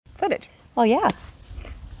footage. Well, yeah.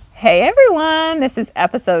 Hey everyone, this is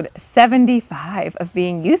episode 75 of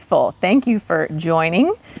Being Youthful. Thank you for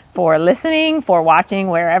joining, for listening, for watching,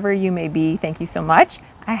 wherever you may be. Thank you so much.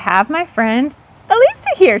 I have my friend Elisa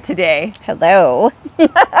here today. Hello.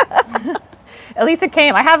 Elisa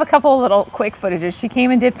came, I have a couple little quick footages. She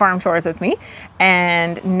came and did farm chores with me,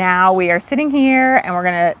 and now we are sitting here and we're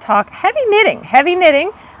going to talk heavy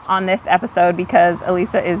knitting on this episode because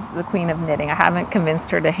Elisa is the queen of knitting. I haven't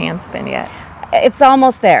convinced her to hand spin yet. It's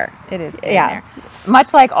almost there. It is there.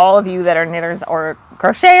 Much like all of you that are knitters or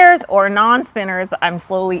crocheters or non-spinners, I'm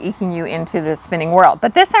slowly eking you into the spinning world.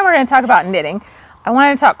 But this time we're going to talk about knitting. I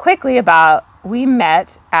wanted to talk quickly about, we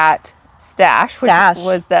met at Stash, which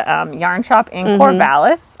was the yarn shop in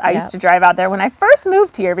Corvallis. I used to drive out there when I first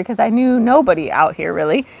moved here because I knew nobody out here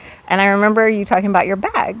really. And I remember you talking about your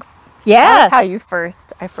bags. Yes. That was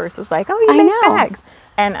how I first was like, oh, you make bags.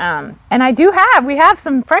 And we have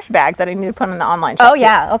some fresh bags that I need to put in the online shop. Oh,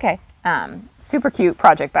 yeah. Okay. Super cute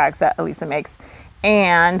project bags that Elisa makes.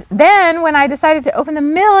 And then when I decided to open the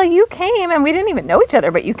mill, you came, and we didn't even know each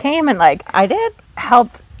other, but you came and I did.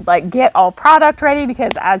 Helped get all product ready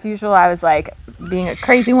because as usual I was being a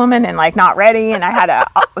crazy woman and not ready, and I had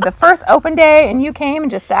the first open day and you came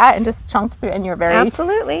and just sat and just chunked through, and you're very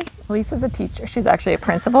Absolutely. Lisa's a teacher. She's actually a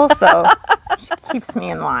principal, so she keeps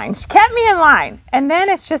me in line. She kept me in line, and then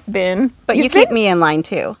it's just been. But you keep me in line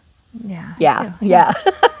too. Yeah. Yeah.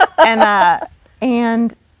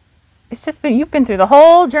 And it's just been, you've been through the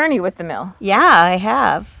whole journey with the mill. Yeah, I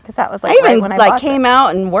have. Because that was I even right when I came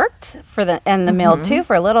out and worked for the mill too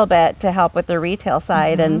for a little bit to help with the retail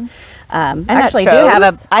side and actually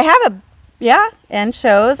I have a and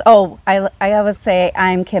shows. Oh, I always say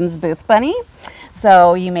I'm Kim's booth bunny,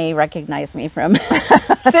 so you may recognize me from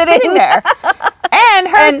sitting there. And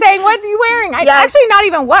her saying, "What are you wearing?" Actually, not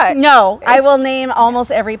even what. No, I will name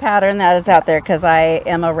almost every pattern that is out there because I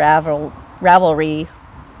am a Ravelry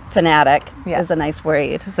fanatic. Is a nice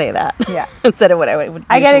way to say that. Yeah. Instead of what I would.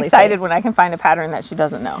 I get excited when I can find a pattern that she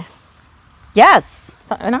doesn't know. Yes.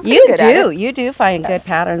 And I'm you do. You do find good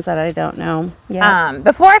patterns that I don't know. Yeah.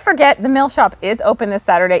 Before I forget, the mill shop is open this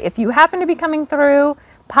Saturday. If you happen to be coming through,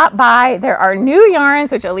 pop by. There are new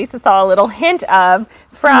yarns, which Elisa saw a little hint of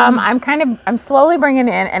from. I'm slowly bringing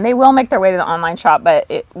in, and they will make their way to the online shop, but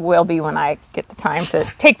it will be when I get the time to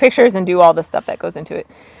take pictures and do all the stuff that goes into it.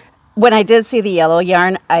 When I did see the yellow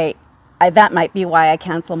yarn, I that might be why I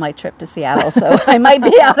canceled my trip to Seattle. So I might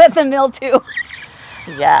be out at the mill too.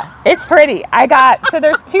 Yeah, it's pretty. So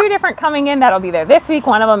there's two different coming in that'll be there this week.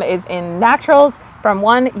 One of them is in naturals from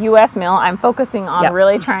one U.S. mill. I'm focusing on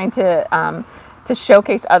really trying to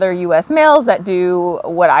showcase other U.S. mills that do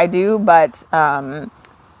what I do, but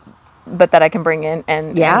that I can bring in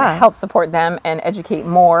and help support them and educate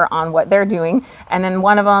more on what they're doing. And then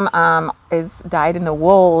one of them is dyed in the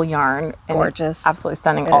wool yarn. And gorgeous. It's absolutely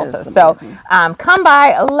stunning also. So come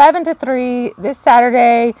by 11 to 3 this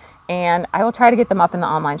Saturday, and I will try to get them up in the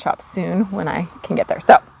online shop soon when I can get there.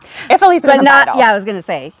 So if Elisa doesn't buy it all. Yeah, I was going to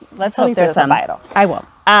say, let's hope there's some. Buy it all. I will.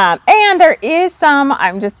 And there is some,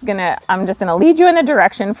 I'm just gonna lead you in the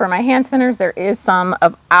direction for my hand spinners. There is some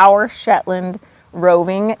of our Shetland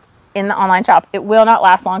roving in the online shop. It will not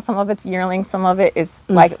last long. Some of it's yearling, some of it is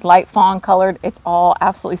light fawn colored. It's all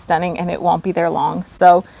absolutely stunning, and it won't be there long.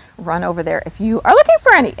 So run over there if you are looking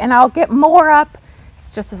for any, and I'll get more up.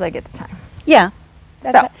 It's just as I get the time. Yeah.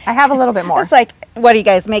 So I have a little bit more. It's what are you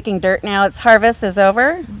guys making dirt now? It's harvest is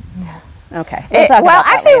over? Okay.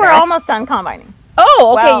 We're almost done combining.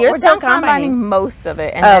 Oh, okay. We're done combining most of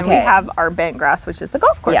it, and then we have our bent grass, which is the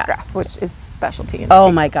golf course grass, which is specialty.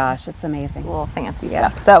 Oh my gosh, it's amazing. A little fancy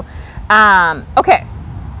stuff. So, okay,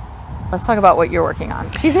 let's talk about what you're working on.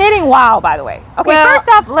 She's knitting WOW, by the way. Okay, first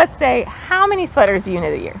off, let's say, how many sweaters do you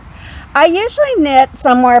knit a year? I usually knit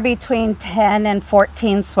somewhere between 10 and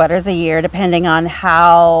 14 sweaters a year, depending on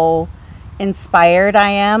how inspired I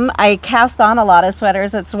am. I cast on a lot of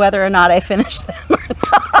sweaters. It's whether or not I finish them or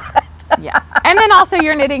not. Yeah. And then also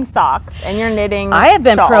you're knitting socks and you're knitting I have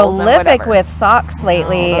been prolific with socks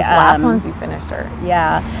lately. Those last ones you finished her.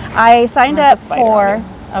 Yeah. I signed up for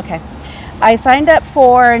I signed up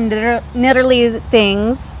for Knitterly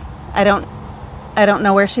Things. I don't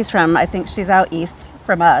know where she's from. I think she's out east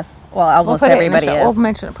from us. Well, almost everybody is. We'll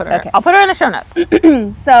mention it. I'll put her in the show notes.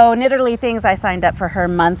 So Knitterly Things, I signed up for her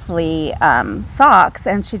monthly socks,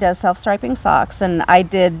 and she does self-striping socks. And I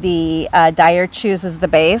did the Dyer chooses the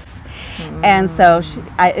base, and so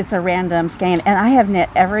it's a random skein. And I have knit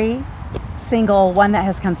every single one that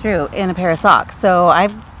has come through in a pair of socks. So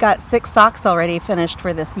I've got 6 socks already finished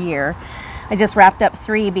for this year. I just wrapped up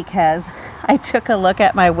 3 because I took a look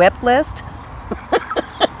at my WIP list.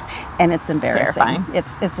 and it's embarrassing. Terrifying. It's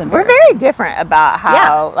embarrassing. We're very different about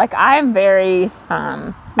how, like, I'm very,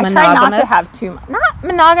 I try not to have not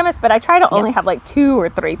monogamous, but I try to only have like 2 or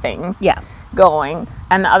 3 things going.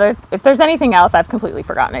 And the other, if there's anything else, I've completely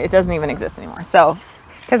forgotten it. It doesn't even exist anymore. So,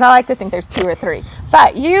 because I like to think there's 2 or 3.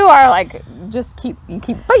 But you are like,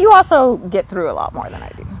 but you also get through a lot more than I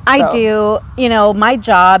do. I do. You know, my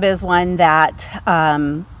job is one that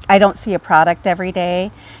I don't see a product every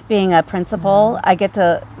day. Being a principal, I get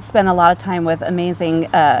to spend a lot of time with amazing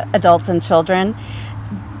adults and children.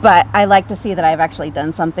 But I like to see that I've actually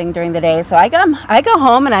done something during the day. So I go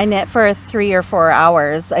home and I knit for 3 or 4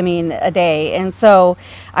 hours, a day. And so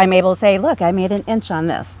I'm able to say, look, I made an inch on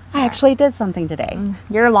this. I actually did something today.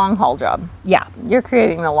 Your long haul job. Yeah. You're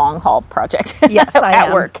creating the long haul project. Yes, I am.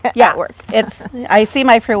 At work. Yeah. At work. I see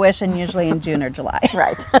my fruition usually in June or July.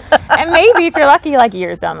 Right. And maybe if you're lucky, like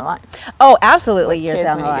years down the line. Oh, absolutely. Years Kids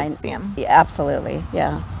down the when you line. get to see 'em. Yeah, absolutely.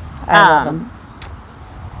 Yeah. I love them.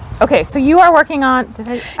 Okay, so you are working on. Do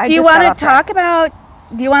you want to talk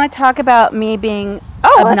about me being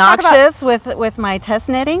obnoxious with my test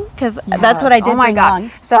knitting? Because that's what I did. Oh my God!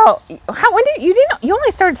 Wrong. So when did you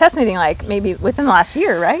only started test knitting like maybe within the last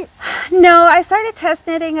year, right? No, I started test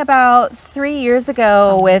knitting about 3 years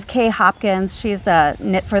ago with Kay Hopkins. She's the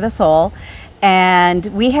Knit for the Soul, and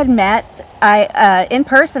we had met. In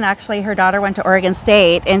person, actually. Her daughter went to Oregon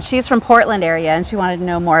State, and she's from Portland area, and she wanted to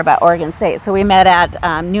know more about Oregon State. So we met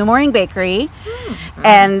at New Morning Bakery,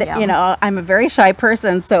 and I'm a very shy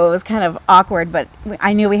person, so it was kind of awkward, but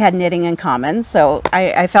I knew we had knitting in common, so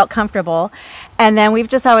I felt comfortable. And then we've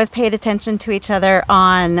just always paid attention to each other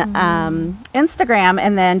on Instagram,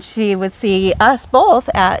 and then she would see us both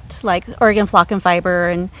at like Oregon Flock and Fiber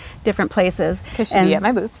and different places. Because she'd be at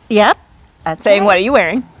my booth. Yep. That's saying, right. What are you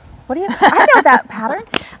wearing? I know that pattern.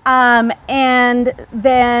 And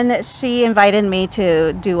then she invited me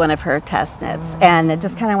to do one of her test knits, and it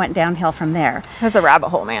just kind of went downhill from there. It's a rabbit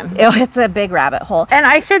hole, man. It's a big rabbit hole. And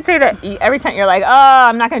I should say that every time you're like, oh,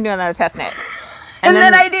 I'm not going to do another test knit. And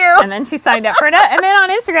then I do. And then she signed up for it. And then on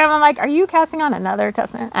Instagram, I'm like, are you casting on another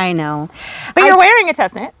test knit? I know. But you're wearing a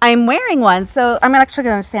test knit. I'm wearing one, so I'm actually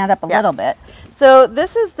going to stand up a little bit. So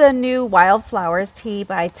this is the new Wildflowers tee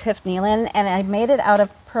by Tiff Nealon, and I made it out of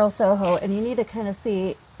Pearl Soho, and you need to kind of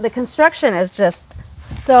see, the construction is just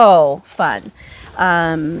so fun.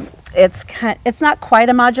 It's not quite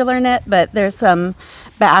a modular knit, but there's some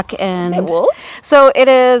back and... Is it wool? So it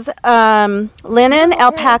is linen,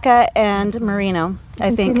 alpaca, and merino,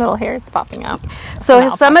 I think. See little hairs popping out.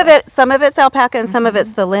 So some of it's alpaca and some of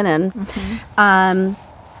it's the linen.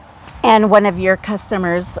 And one of your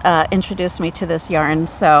customers introduced me to this yarn,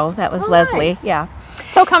 so that was Leslie. Nice. Yeah.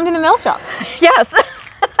 So come to the mill shop. Yes.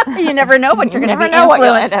 You never know what you're going to be influenced. What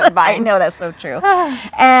you'll end up I buying. know, that's so true.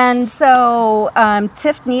 And so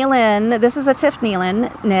Tiff Nealon, this is a Tiff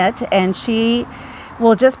Nealon knit, and she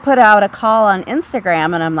will just put out a call on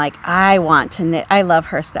Instagram, and I'm like, I want to knit. I love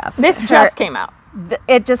her stuff. This just came out.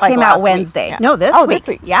 It just came out Wednesday. Yeah. No, this week. This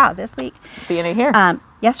week. Yeah, this week. Seeing it here.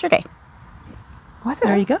 Yesterday. Was it?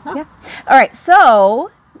 There you go. Oh. Yeah. All right.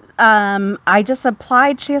 So I just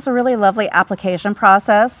applied. She has a really lovely application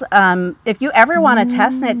process. If you ever want to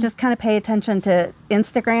test knit, just kind of pay attention to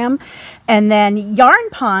Instagram. And then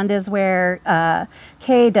Yarn Pond is where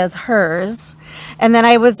Kay does hers. And then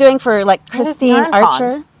I was doing for like Christine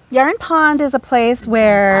Archer. Pond? Yarn Pond is a place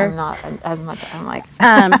where... I'm not as much, I'm like...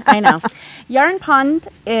 I know. Yarn Pond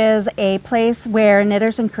is a place where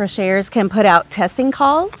knitters and crocheters can put out testing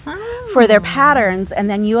calls for their patterns, and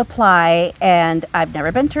then you apply, and I've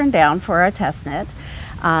never been turned down for a test knit.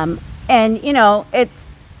 And, it's...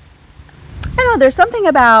 I don't know, there's something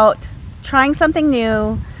about trying something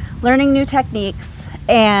new, learning new techniques,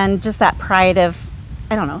 and just that pride of...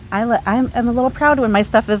 I don't know. I'm a little proud when my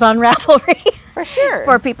stuff is on Ravelry. For sure.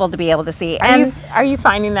 For people to be able to see. Are you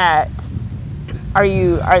finding that, are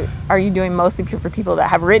you doing mostly for people that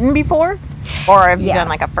have written before? Or have you done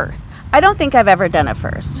like a first? I don't think I've ever done a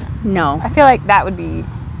first. No. I feel like that would be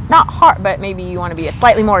not hard, but maybe you want to be a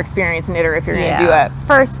slightly more experienced knitter if you're going to do a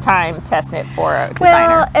first time test knit for a designer.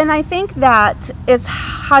 Well, and I think that it's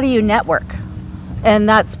how do you network? And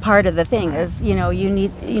that's part of the thing is, you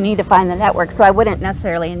need to find the network. So I wouldn't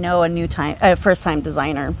necessarily know a first time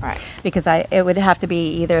designer, right? Because it would have to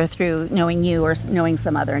be either through knowing you or knowing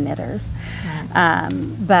some other knitters. Right.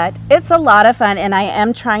 But it's a lot of fun, and I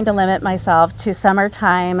am trying to limit myself to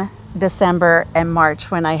summertime, December, and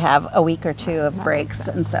March when I have a week or two of breaks,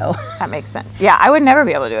 and so that makes sense. Yeah, I would never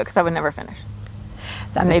be able to do it because I would never finish.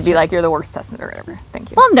 And they'd be like, "You're the worst test knitter ever."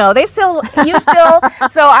 Thank you. Well, no, you still. So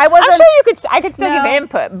I wasn't. I'm sure I could still give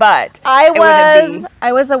input, but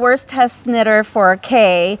I was the worst test knitter for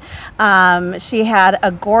Kay. She had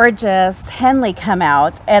a gorgeous Henley come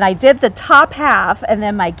out, and I did the top half, and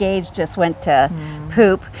then my gauge just went to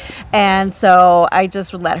poop, and so I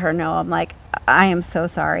just let her know. I'm like, I am so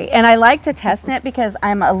sorry. And I like to test knit because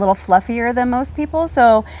I'm a little fluffier than most people.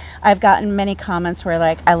 So I've gotten many comments where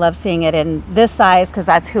like, I love seeing it in this size because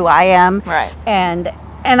that's who I am. Right. And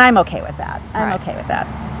I'm okay with that. I'm okay with that.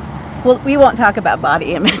 Well, we won't talk about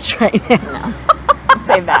body image right now. No.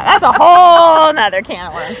 Save that. That's a whole nother can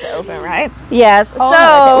of worms to open, right? Yes.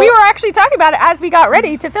 So we were actually talking about it as we got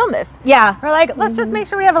ready to film this. Yeah. We're like, let's just make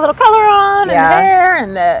sure we have a little color on and hair,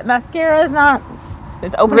 and the mascara is not...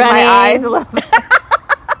 It's opening my eyes a little bit.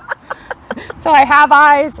 So I have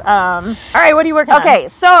eyes. All right, what are you working on? Okay,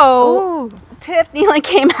 so Tiff Nealon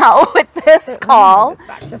came out with this call.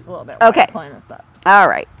 Back just a little bit. Okay. All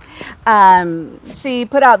right. She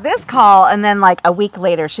put out this call, and then like a week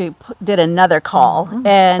later, she did another call.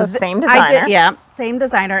 And so same designer. Same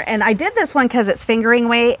designer. And I did this one because it's fingering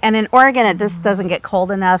weight, and in Oregon, it just doesn't get cold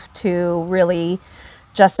enough to really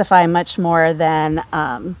justify much more than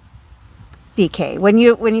DK. When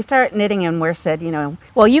you start knitting in worsted,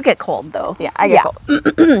 well, you get cold though. Yeah, I get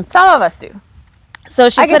cold. Some of us do. So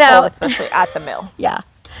she put out, especially at the mill. Yeah,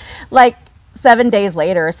 like 7 days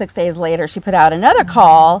later or 6 days later, she put out another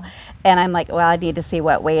call, and I'm like, well, I need to see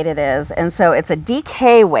what weight it is. And so it's a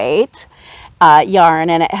DK weight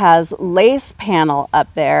yarn, and it has lace panel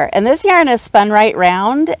up there. And this yarn is spun right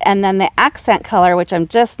round, and then the accent color, which I'm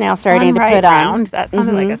just now starting to put on. That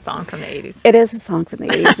sounded like a song from the 80s. It is a song from the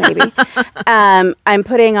 80s, maybe. I'm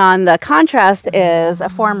putting on the contrast is a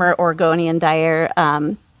former Oregonian dyer,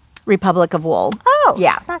 Republic of Wool. Oh,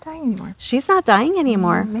 yeah. She's not dying anymore. She's not dying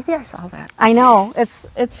anymore. Maybe I saw that. I know.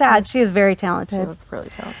 It's sad. She is very talented. She was really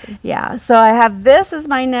talented. Yeah. So I have this as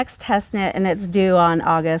my next test knit, and it's due on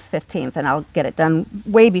August 15th, and I'll get it done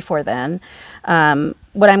way before then.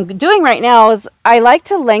 What I'm doing right now is I like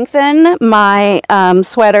to lengthen my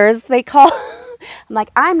sweaters, they call. I'm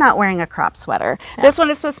like, I'm not wearing a crop sweater. Yeah. This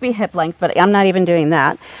one is supposed to be hip length, but I'm not even doing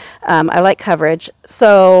that. I like coverage.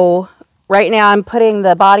 So right now I'm putting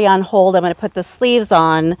the body on hold. I'm going to put the sleeves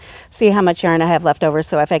on, see how much yarn I have left over,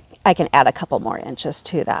 so if I can add a couple more inches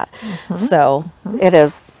to that. So it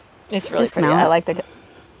is. It's really pretty. I like the...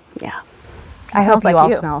 Yeah. I hope you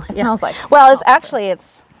all smell. It smells like... Well,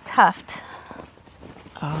 it's tuft.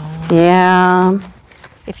 Oh. Yeah.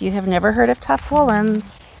 If you have never heard of tuft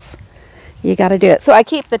woolens, you got to do it. So I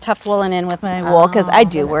keep the tuft woolen in with my wool because I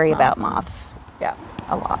do worry about moths. Yeah.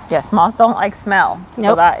 A lot. Yes, moths don't like smell. Nope.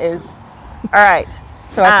 So that is... All right.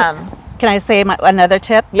 So can I say another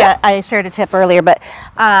tip? Yeah. I shared a tip earlier, but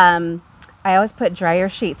I always put dryer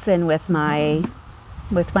sheets in with my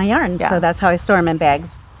yarn. Yeah. So that's how I store them in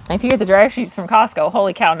bags. And if you get the dryer sheets from Costco,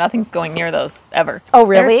 holy cow, nothing's going near those ever. Oh,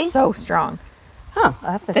 really? They're so strong. Huh.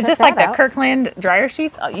 I'll have to They're check just that like out. the Kirkland dryer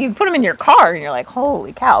sheets. You put them in your car and you're like,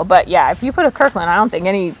 holy cow. But yeah, if you put a Kirkland, I don't think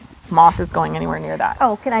any moth is going anywhere near that.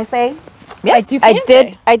 Oh, can I say? Yes, you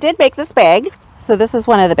can. I did make this bag. So this is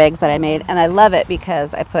one of the bags that I made, and I love it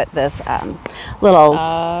because I put this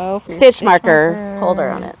little stitch marker holder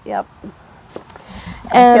on it. Yep.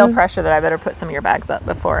 I feel pressure that I better put some of your bags up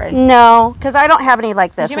before I... No, because I don't have any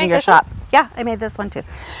like this in your shop. Yeah, I made this one too.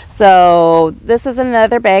 So this is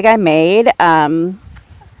another bag I made. If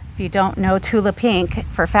you don't know Tula Pink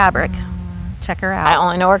for fabric, check her out. I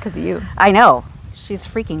only know her because of you. I know. She's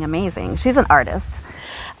freaking amazing. She's an artist,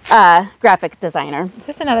 graphic designer. Is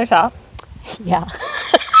this another top? Yeah.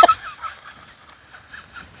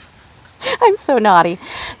 I'm so naughty.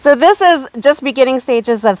 So this is just beginning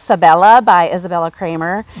stages of Sabella by Isabella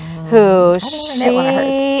Kramer, who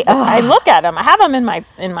I look at them. I have them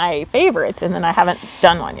in my favorites, and then I haven't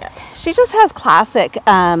done one yet. She just has classic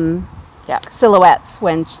silhouettes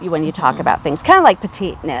when you talk about things, kind of like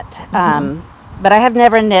petite knit. But I have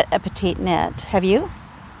never knit a petite knit. Have you?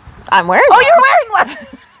 I'm wearing one. Oh, you're wearing one.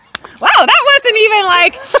 Wow, that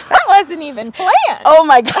wasn't even planned. Oh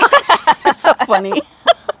my gosh, that's so funny.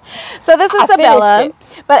 So this is Sabella,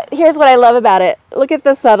 but here's what I love about it. Look at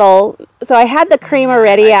the subtle. So I had the cream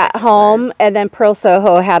already at home, and then Pearl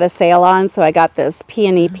Soho had a sale on, so I got this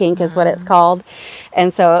peony pink is what it's called.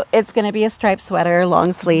 And so it's going to be a striped sweater,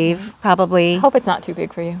 long sleeve, probably. I hope it's not too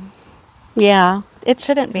big for you. Yeah, it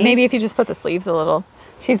shouldn't be. Maybe if you just put the sleeves a little.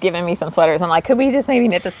 She's giving me some sweaters. I'm like, could we just maybe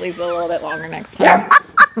knit the sleeves a little bit longer next time? Yeah.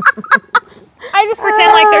 I just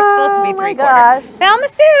pretend like they're supposed to be 3/4. Thelma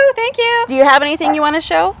Sue, thank you. Do you have anything you want to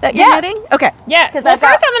show that you're knitting? Okay. Yes. Well,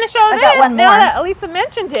 first I'm going to show this. Now that Elisa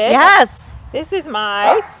mentioned it. Yes. This is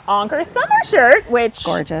my Anchor summer shirt, which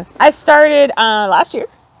Gorgeous. I started last year.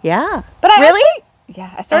 Yeah. But I really?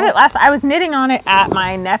 I started it last. I was knitting on it at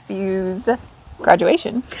my nephew's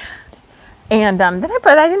graduation. And then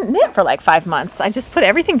I didn't knit for like 5 months. I just put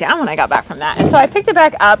everything down when I got back from that. And so I picked it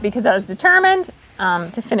back up because I was determined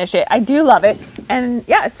to finish it. I do love it. And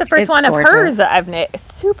yeah, it's the first one of hers that I've knit. It's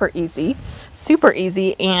super easy.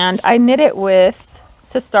 And I knit it with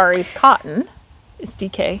Sistari's cotton. It's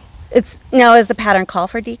DK. Is the pattern call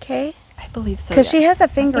for DK? I believe so. Because she has a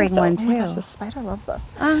fingering one too. Oh my gosh, the spider loves us.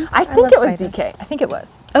 I think it was spiders. DK. I think it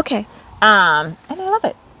was. Okay. And I love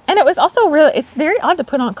it. And it was also it's very odd to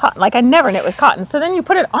put on cotton. Like I never knit with cotton. So then you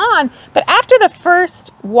put it on, but after the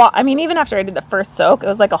first even after I did the first soak, it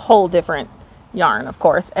was like a whole different yarn, of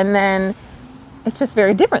course. And then it's just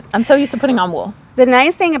very different. I'm so used to putting on wool. The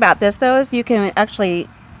nice thing about this though is you can actually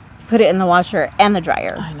put it in the washer and the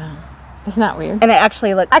dryer. I know. Isn't that weird? And it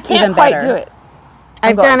actually looks even better. I can't quite do it.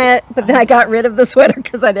 I've done it, but then I got rid of the sweater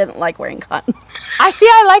because I didn't like wearing cotton.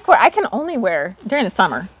 I can only wear during the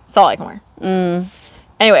summer. That's all I can wear.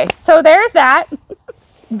 Anyway, so there's that.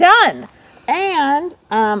 Done. And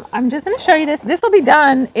I'm just going to show you this. This will be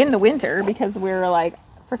done in the winter because we're like,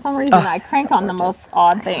 for some reason, I crank on the most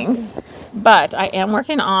odd things. But I am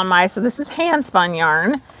working on so this is hand spun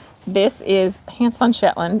yarn. This is hand spun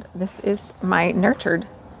Shetland. This is my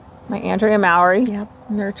Andrea Mowry. Yep.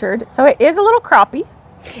 Nurtured. So it is a little croppy.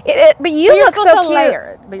 But you look so cute.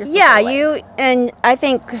 Layer it, but you're supposed to layer it. And I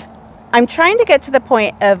think I'm trying to get to the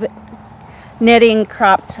point of knitting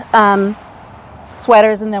cropped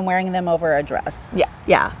sweaters and then wearing them over a dress.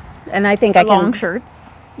 Yeah. And I think I can. Long shirts.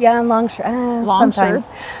 Yeah, long shirts. Long shirts.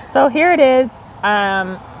 So here it is.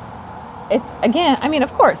 It's again,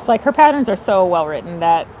 of course, like her patterns are so well written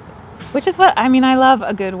which is what, I love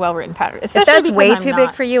a good well written pattern. If that's way too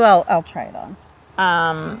big for you, I'll try it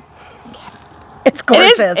on. It's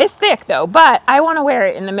gorgeous. It's thick though, but I want to wear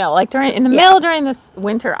it in the mill. Like during this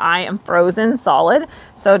winter, I am frozen solid.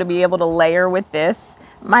 So to be able to layer with this,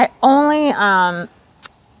 the only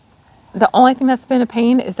thing that's been a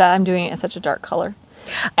pain is that I'm doing it in such a dark color.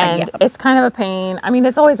 And it's kind of a pain.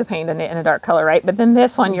 It's always a pain to knit in a dark color, right? But then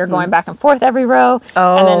this one, you're going back and forth every row.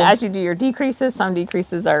 Oh. And then as you do your decreases, some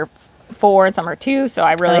decreases are 4 and some are 2. So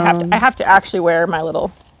I really have to actually wear my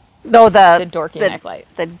little, the dorky neck light.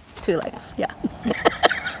 The 2 lights, yeah.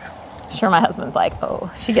 Sure, my husband's like,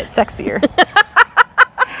 oh, she gets sexier.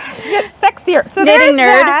 She gets sexier. So knitting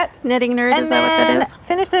there's nerd. That. Knitting nerd, is that what that is?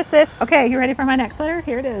 Finish this. Okay, you ready for my next sweater?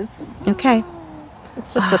 Here it is. Okay.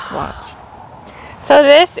 It's just the swatch. So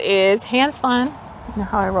this is hand spun. You know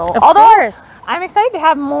how I roll. Of course. I'm excited to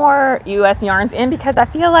have more U.S. yarns in because I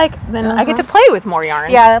feel like then I get to play with more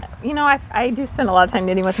yarns. Yeah. I do spend a lot of time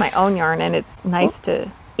knitting with my own yarn, and it's nice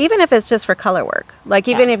to... Even if it's just for color work. Like,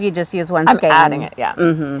 even if you just use one skein. I'm adding it, yeah.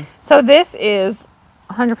 Mm-hmm. So this is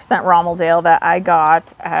 100% Rommeldale that I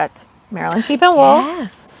got at Maryland Sheep and Wool.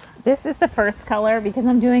 Yes. This is the first color because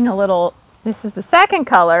I'm doing this is the second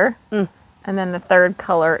color. And then the third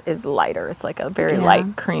color is lighter. It's like a very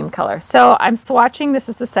light cream color. So I'm swatching. This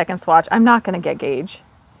is the second swatch. I'm not going to get gauge.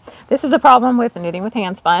 This is a problem with knitting with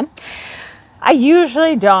hand spun. I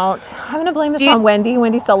usually don't. I'm going to blame this on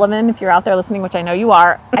Wendy Sullivan, if you're out there listening, which I know you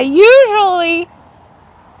are. I usually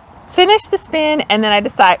finish the spin and then I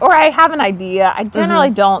decide, or I have an idea. I generally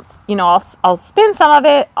don't, I'll spin some of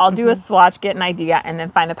it. I'll do a swatch, get an idea, and then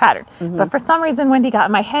find a pattern. But for some reason, Wendy got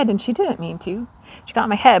in my head, and she didn't mean to. She got in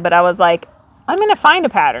my head, but I was like, I'm going to find a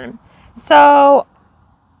pattern. So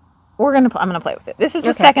I'm going to play with it. This is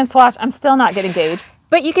the second swatch. I'm still not getting gauge.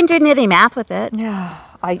 But you can do knitting math with it. Yeah,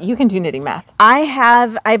 you can do knitting math.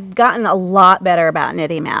 I've gotten a lot better about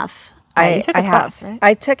knitting math. You took a class, right?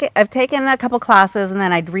 I've taken a couple classes, and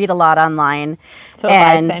then I'd read a lot online. So if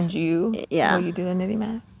I send you, will you do the knitting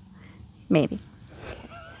math? Maybe.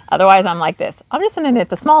 Otherwise, I'm like this. I'm just going to knit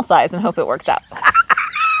the small size and hope it works out.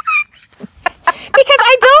 Because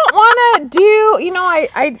I don't want to do,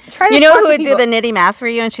 I try to. You know who would do the knitting math for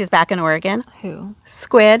you, and she's back in Oregon? Who?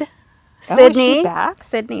 Squid. Oh, Sydney. Is she back?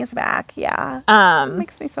 Sydney's back. Yeah.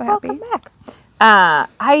 Makes me so happy. Welcome back.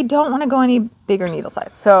 I don't want to go any bigger needle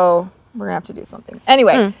size, so we're gonna have to do something.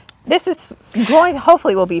 Anyway, this is going.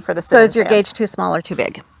 Hopefully, will be for the. So is your gauge too small or too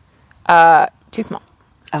big? Too small.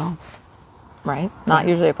 Oh. Right. Not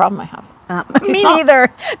usually a problem I have. Me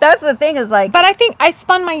neither. That's the thing is like. But I think I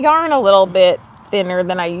spun my yarn a little bit thinner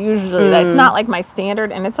than I usually. It's not like my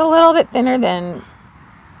standard, and it's a little bit thinner than.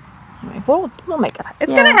 Anyway, we'll make it.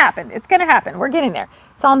 It's gonna happen. It's gonna happen. We're getting there.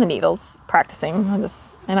 It's on the needles, practicing.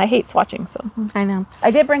 And I hate swatching, so. I know. I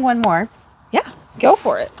did bring one more. Yeah, go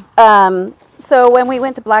for it. So when we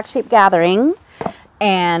went to Black Sheep Gathering,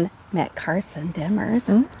 and met Carson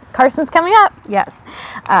Demers. Carson's coming up. Yes.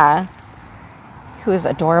 Who is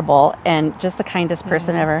adorable and just the kindest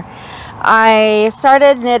person ever. I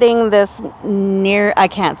started knitting this I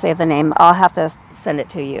can't say the name. I'll have to send it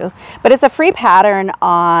to you. But it's a free pattern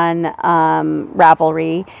on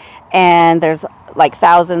Ravelry, and there's like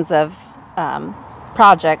thousands of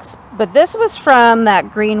projects. But this was from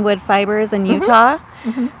that Greenwood Fibers in Utah.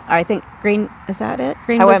 I think is that it?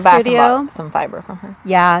 Greenwood I went back Studio. and bought some fiber from her.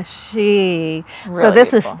 Yeah, she. Really so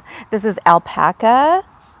this beautiful. this is alpaca,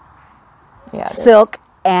 silk,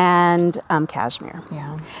 and cashmere.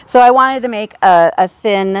 Yeah. So I wanted to make a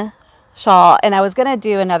thin shawl, and I was going to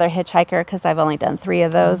do another hitchhiker because I've only done 3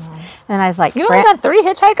 of those. And I was like, you only done 3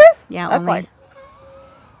 hitchhikers? Yeah, that's only. like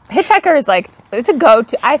hitchhiker is like it's a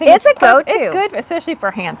go-to. I think it's a go-to. It's good, especially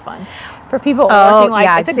for handspun. For people working like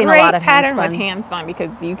it's I've a seen great a lot of pattern handspun. with handspun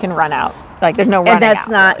because you can run out. Like there's no running And that's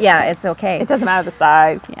out. not. Yeah, it's okay. It doesn't matter the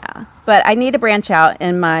size. Yeah, but I need to branch out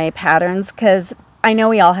in my patterns because I know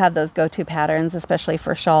we all have those go-to patterns, especially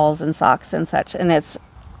for shawls and socks and such. And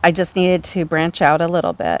I just needed to branch out a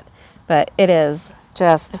little bit, but it is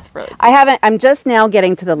just. It's really. I'm just now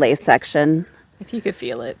getting to the lace section. If you could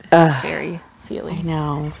feel it, it's very feely. I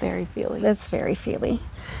know. It's very feely. It's very feely.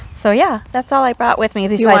 So yeah, that's all I brought with me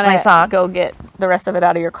Do you besides want my sock. go get the rest of it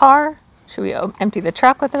out of your car? Should we empty the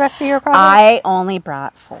truck with the rest of your projects? I only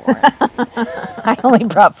brought 4. I only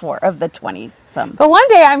brought 4 of the 20 some. But one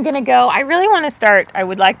day I'm going to go. I really want to start. I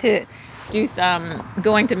would like to do some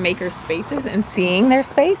going to maker spaces and seeing their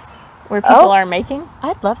space where people are making.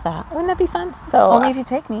 I'd love that. Wouldn't that be fun? So Only if you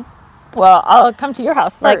take me. well, I'll come to your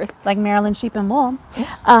house first. Like Maryland Sheep and Wool.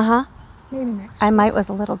 Maybe next. I was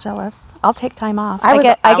a little jealous. I'll take time off. I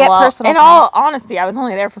get personal in time. all honesty, I was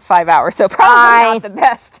only there for 5 hours, so probably not the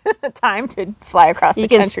best time to fly across the You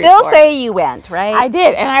can country. still for. say you went, right? I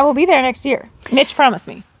did, and I will be there next year. Mitch promised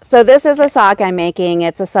me. So this is a sock I'm making.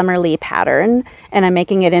 It's a Summer Lee pattern, and I'm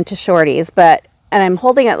making it into shorties. And I'm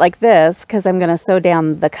holding it like this because I'm going to sew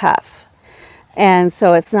down the cuff, and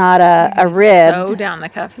so it's not a rib. Sew down the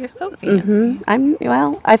cuff. You're so fancy.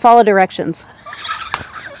 I follow directions.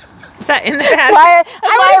 Is that in the pattern? That's why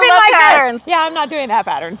I would have been love like patterns. this. Yeah, I'm not doing that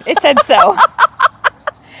pattern. It said so.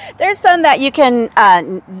 There's some that you can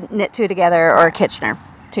knit 2 together or Kitchener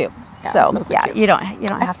too. Yeah, So those are yeah, cute. you don't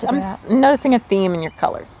have to do I'm that. noticing a theme in your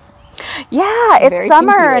colors. Yeah, it's very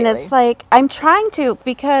summer pinky and lately. it's like I'm trying to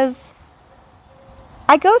because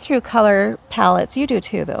I go through color palettes. You do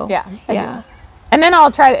too, though. Yeah, I yeah. do. And then I'll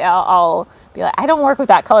be like, I don't work with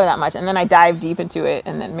that color that much, and then I dive deep into it,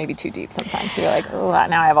 and then maybe too deep sometimes. So you're like, oh,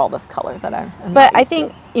 now I have all this color that I'm. But I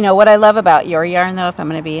think what I love about your yarn, though, if I'm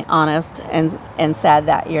going to be honest and sad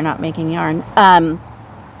that you're not making yarn,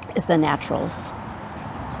 is the naturals.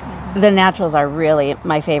 The naturals are really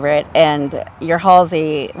my favorite, and your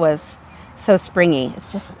Halsey was so springy.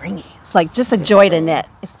 It's just springy. It's like just a joy to knit.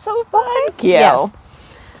 It's so fun. Thank you. Yes.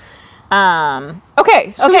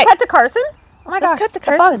 Okay. Should we cut to Carson? Oh my gosh, cut to the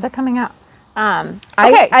Carson. bugs are coming out. I've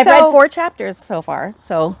read 4 chapters so far.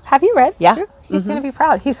 So have you read? Yeah. Sure. He's going to be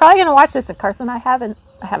proud. He's probably going to watch this. And Carson, I haven't.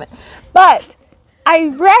 But I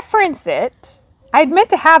reference it. I meant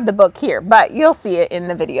to have the book here, but you'll see it in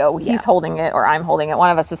the video. He's holding it, or I'm holding it.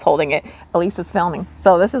 One of us is holding it. Elise is filming.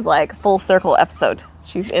 So this is like full circle episode.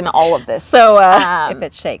 She's in all of this. So if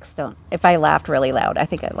it shakes, don't. If I laughed really loud, I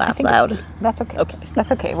think I laughed loud. That's okay. Okay.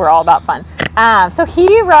 That's okay. We're all about fun. So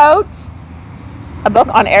he wrote a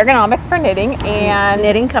book on ergonomics for knitting and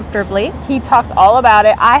Knitting comfortably. he talks all about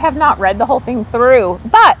it. I have not read the whole thing through,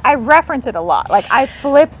 but I reference it a lot. Like I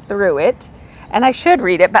flip through it, and I should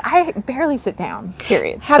read it, but I barely sit down.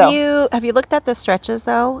 Period. Have you looked at the stretches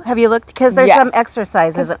though? Have you looked because there's some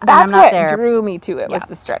exercises and That's I'm not what there. drew me to it was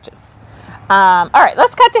the stretches. All right,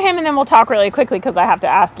 let's cut to him, and then we'll talk really quickly because I have to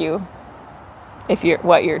ask you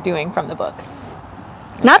what you're doing from the book.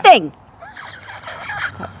 Nothing.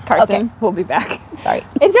 Carson, we'll be back. Sorry.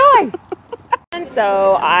 Enjoy. And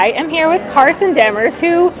so I am here with Carson Demers,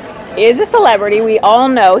 who is a celebrity. We all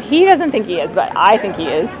know. He doesn't think he is, but I think he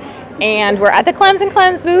is. And we're at the Clems and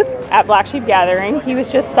Clems booth at Black Sheep Gathering. He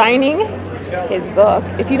was just signing his book.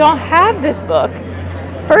 If you don't have this book,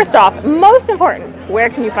 first off, most important, where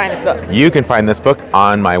can you find this book? You can find this book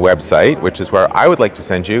on my website, which is where I would like to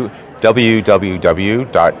send you,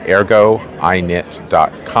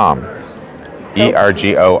 www.ergoiknit.com.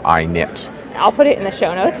 ERGOIKNIT. I'll put it in the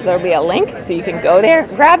show notes. There'll be a link so you can go there,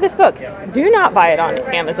 grab this book. Do not buy it on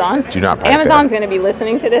Amazon. Do not buy it Amazon's there. going to be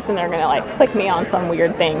listening to this and they're going to like click me on some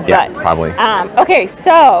weird thing. Yeah, but, probably. Okay,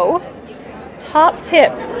 so top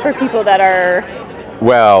tip for people that are.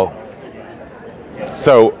 Well,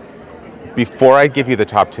 so before I give you the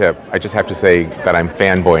top tip, I just have to say that I'm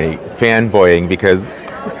fanboying because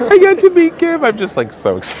I get to meet Kim. I'm just like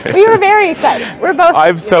so excited. We were very excited. We're both.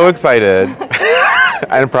 I'm so excited.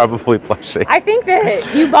 I'm probably blushing. I think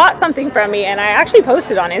that you bought something from me, and I actually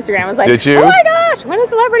posted on Instagram. I was like, Did you? Oh my gosh, when a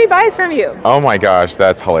celebrity buys from you. Oh my gosh,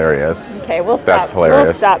 that's hilarious. Okay, we'll stop. That's hilarious.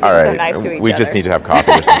 We'll stop being so nice to each other. We just need to have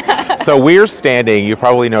coffee or something. So we're standing. You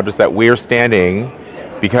probably noticed that we're standing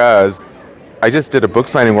because I just did a book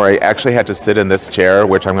signing where I actually had to sit in this chair,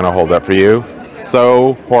 which I'm going to hold up for you.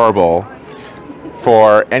 So horrible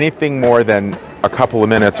for anything more than a couple of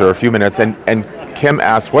minutes or a few minutes. And Kim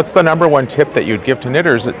asked, what's the number one tip that you'd give to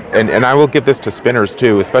knitters? And I will give this to spinners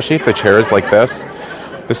too, especially if the chair is like this.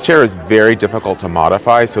 This chair is very difficult to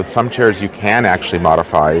modify, so some chairs you can actually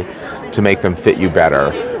modify to make them fit you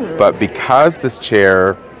better. But because this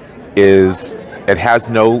chair it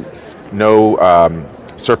has no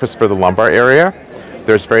surface for the lumbar area,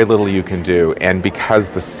 there's very little you can do. And because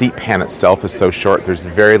the seat pan itself is so short, there's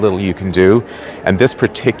very little you can do. And this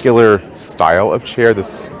particular style of chair,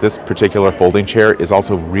 this particular folding chair, is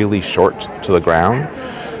also really short to the ground.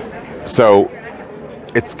 So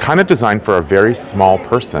it's kind of designed for a very small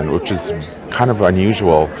person, which is kind of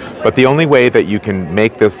unusual. But the only way that you can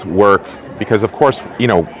make this work, because of course,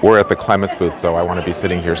 we're at the Clemis booth, so I want to be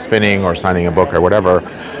sitting here spinning or signing a book or whatever,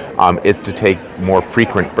 is to take more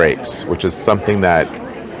frequent breaks, which is something that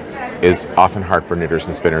is often hard for knitters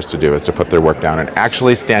and spinners to do, is to put their work down and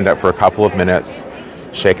actually stand up for a couple of minutes,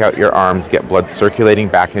 shake out your arms, get blood circulating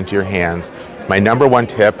back into your hands. My number one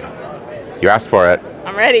tip, you asked for it.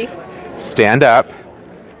 I'm ready. Stand up,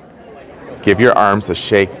 give your arms a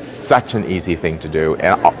shake. Such an easy thing to do.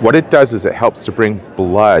 And what it does is it helps to bring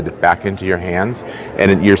blood back into your hands,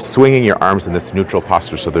 and you're swinging your arms in this neutral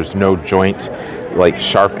posture, so there's no joint, like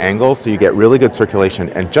sharp angles, so you get really good circulation.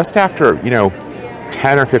 And just after,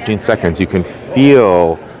 10 or 15 seconds, you can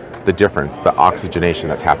feel the difference, the oxygenation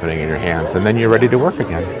that's happening in your hands, and then you're ready to work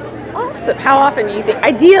again. Awesome. How often do you think,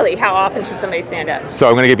 ideally, how often should somebody stand up? So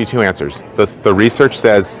I'm going to give you two answers. The research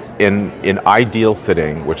says in ideal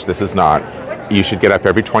sitting, which this is not, you should get up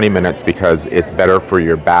every 20 minutes because it's better for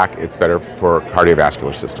your back, it's better for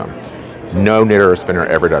cardiovascular system. No knitter or spinner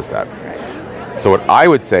ever does that. So what I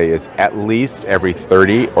would say is at least every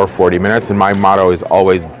 30 or 40 minutes, and my motto is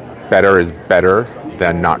always better is better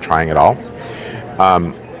than not trying at all.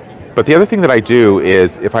 But the other thing that I do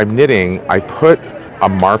is if I'm knitting, I put a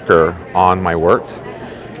marker on my work,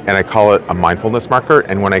 and I call it a mindfulness marker.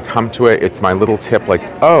 And when I come to it, it's my little tip like,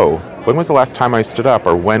 oh, when was the last time I stood up?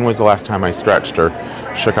 Or when was the last time I stretched or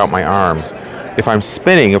shook out my arms? If I'm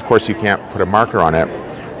spinning, of course, you can't put a marker on it.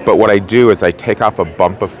 But what I do is I take off a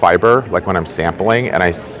bump of fiber, like when I'm sampling, and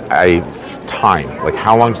I time, like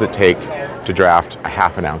how long does it take to draft a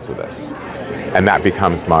half an ounce of this? And that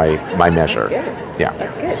becomes my measure. That's good. Yeah,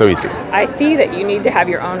 that's good. So easy. I see that you need to have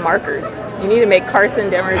your own markers. You need to make Carson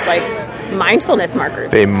Demers like mindfulness markers.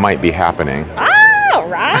 They might be happening. Oh,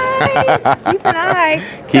 right. Keep an eye.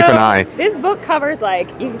 Keep an eye. This book covers, like,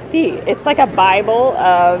 you can see, it's like a Bible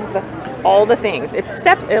of all the things. It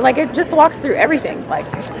just walks through everything, like,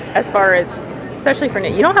 as far as, especially for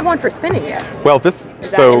knit. You don't have one for spinning yet. Well, Is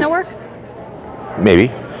that in the works? Maybe.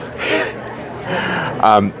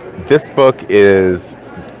 This book is,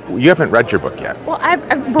 you haven't read your book yet. Well, I've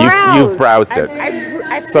browsed. You've browsed it.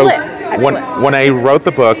 I've So flipped. when I wrote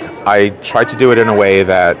the book, I tried to do it in a way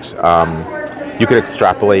that you could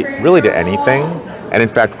extrapolate really to anything. And in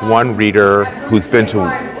fact, one reader who's been to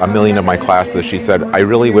a million of my classes, she said, I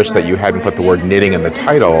really wish that you hadn't put the word knitting in the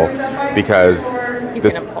title because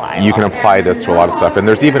you can apply this to a lot of stuff. And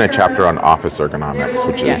there's even a chapter on office ergonomics,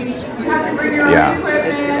 which is,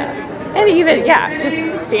 And even,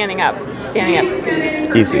 just standing up.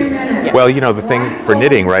 Easy. Yeah. Well, the thing for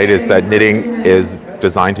knitting, right, is that knitting is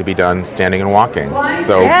designed to be done standing and walking.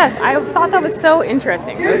 So yes, I thought that was so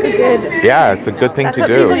interesting. It was a good. Yeah, it's a good thing to do. That's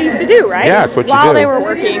what people used to do, right? Yeah, it's what you do. While they were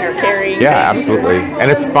working or carrying. Yeah, absolutely. And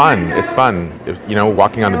it's fun. It's fun.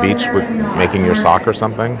 Walking on the beach with making your sock or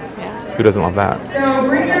something. Yeah. Who doesn't love that?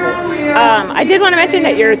 I did want to mention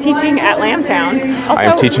that you're teaching at Lambtown. Also,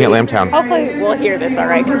 I'm teaching at Lambtown. Hopefully we'll hear this all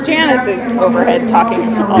right, because Janice is overhead talking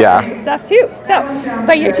all sorts of stuff too. So,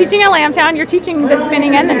 but you're teaching at Lambtown. You're teaching the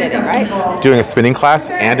spinning and the knitting, right? Doing a spinning class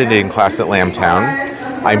and a knitting class at Lambtown.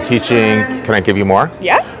 I'm teaching, can I give you more?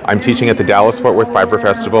 Yeah. I'm teaching at the Dallas Fort Worth Fiber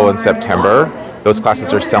Festival in September. Those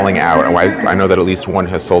classes are selling out, and I know that at least one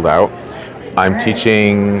has sold out. I'm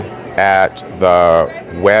teaching at the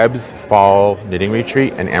Webb's Fall Knitting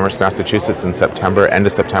Retreat in Amherst, Massachusetts in September, end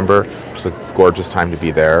of September. It's a gorgeous time to be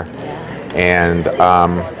there. And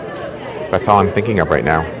that's all I'm thinking of right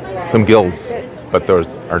now. Some guilds. but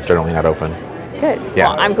those are generally not open. Good. Yeah.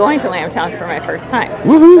 Well, I'm going to Lambtown for my first time.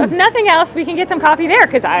 Woohoo! So if nothing else, we can get some coffee there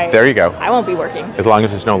because There you go. I won't be working. As long as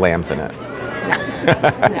there's no lambs in it.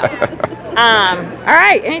 No. All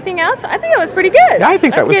right. Anything else? I think it was pretty good. Yeah, I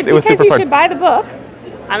think That's it was because super you fun. should buy the book.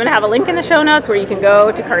 I'm going to have a link in the show notes where you can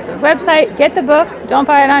go to Carson's website, get the book, don't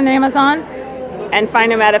buy it on Amazon, and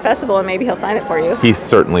find him at a festival, and maybe he'll sign it for you. He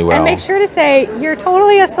certainly will. And make sure to say you're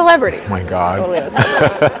totally a celebrity. Oh my God. Totally a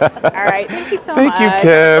celebrity. All right. Thank you so much. Thank you,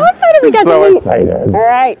 Kim. I'm so excited we got so to meet. excited. All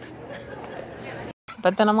right.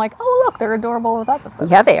 But then I'm like, oh, look, they're adorable without the foot.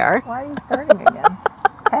 Yeah, they are. Why are you starting again?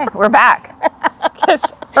 Okay, we're back. Because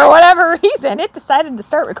for whatever reason, it decided to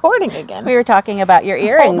start recording again. We were talking about your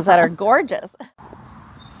earrings that are gorgeous.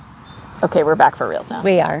 Okay, we're back for reals now.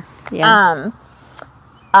 We are. Yeah.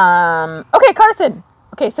 Okay, Carson.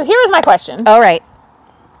 Okay, so here's my question. All right.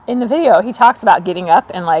 In the video, he talks about getting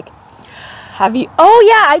up and like, have you Oh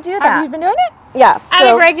yeah, I do that. have you been doing it? Yeah.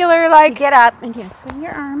 At a regular like? Get up and you swing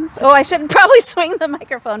your arms. Oh, I shouldn't probably swing the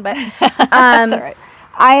microphone, but That's all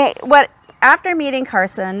right. After meeting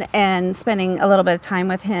Carson and spending a little bit of time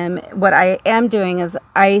with him, what I am doing is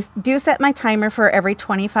I do set my timer for every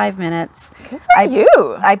 25 minutes. Good for you.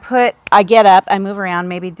 I get up, I move around,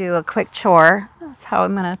 maybe do a quick chore. That's how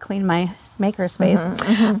I'm going to clean my maker space.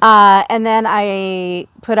 And then I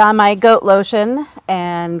put on my goat lotion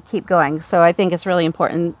and keep going. So I think it's really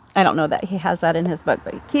important. I don't know that he has that in his book,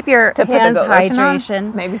 but keep your To put the hands goat lotion on?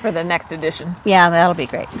 hydration. Maybe for the next edition. Yeah, that'll be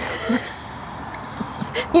great.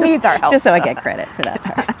 He needs our help. Just so I get credit for that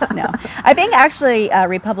part. No. I think actually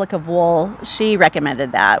Republic of Wool, she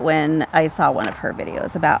recommended that when I saw one of her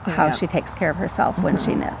videos about how she takes care of herself when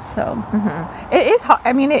she knits. So It is hard.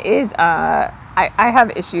 I mean, it is. I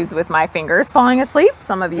have issues with my fingers falling asleep.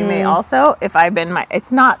 Some of you may also.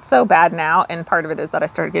 It's not so bad now, and part of it is that I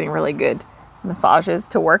started getting really good massages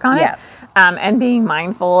to work on it. And being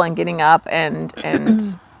mindful and getting up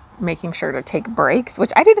and making sure to take breaks,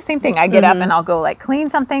 which I do the same thing. I get up and I'll go like clean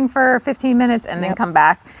something for 15 minutes and then come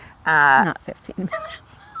back. not 15 minutes.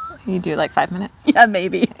 You do like 5 minutes. Yeah,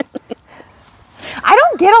 maybe. I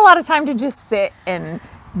don't get a lot of time to just sit and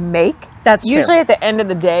make. That's true. Usually at the end of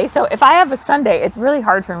the day. So if I have a Sunday, it's really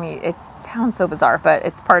hard for me. It sounds so bizarre, but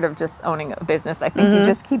it's part of just owning a business. I think you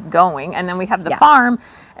just keep going. And then we have the farm.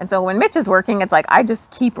 And so when Mitch is working, it's like I just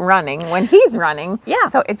keep running when he's running. Yeah.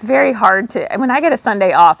 So it's very hard to, when I get a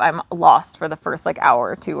Sunday off, I'm lost for the first like hour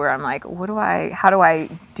or two where I'm like, how do I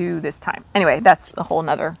do this time? Anyway, that's a whole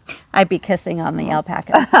nother. I'd be kissing on the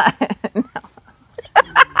alpaca.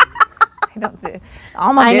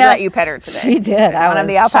 Alma did let you pet her today. She did. One of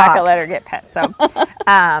the alpaca let her get pet. So, well,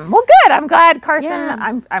 good. I'm glad, Carson.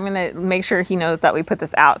 Yeah. I'm going to make sure he knows that we put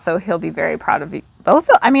this out, so he'll be very proud of you both.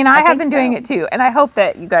 I mean, I have been doing it too, and I hope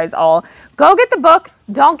that you guys all go get the book.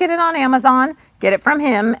 Don't get it on Amazon. Get it from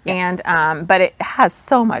him, and but it has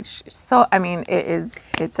so much. So I mean,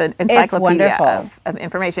 it's an encyclopedia of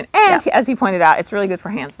information, and as he pointed out, it's really good for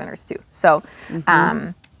hand spinners too. So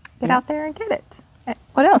get out there and get it.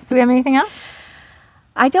 What else? Do we have anything else?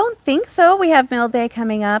 I don't think so. We have Mill Day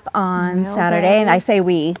coming up on Saturday, and I say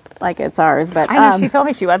we like it's ours. But I know she told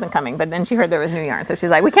me she wasn't coming, but then she heard there was new yarn, so she's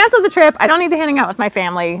like, "We canceled the trip. I don't need to hang out with my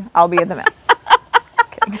family. I'll be at the mill."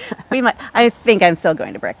 Just kidding. I think I'm still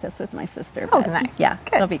going to breakfast with my sister. Oh, but nice. Yeah,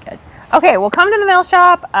 Good. it'll be good. Okay, well, come to the mill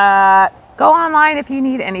shop. Go online if you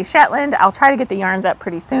need any Shetland. I'll try to get the yarns up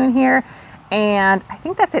pretty soon here, and I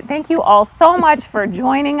think that's it. Thank you all so much for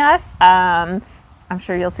joining us. I'm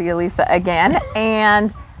sure you'll see Elisa again.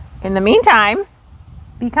 And in the meantime,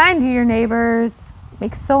 be kind to your neighbors.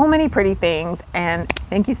 Make so many pretty things. And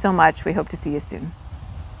thank you so much. We hope to see you soon.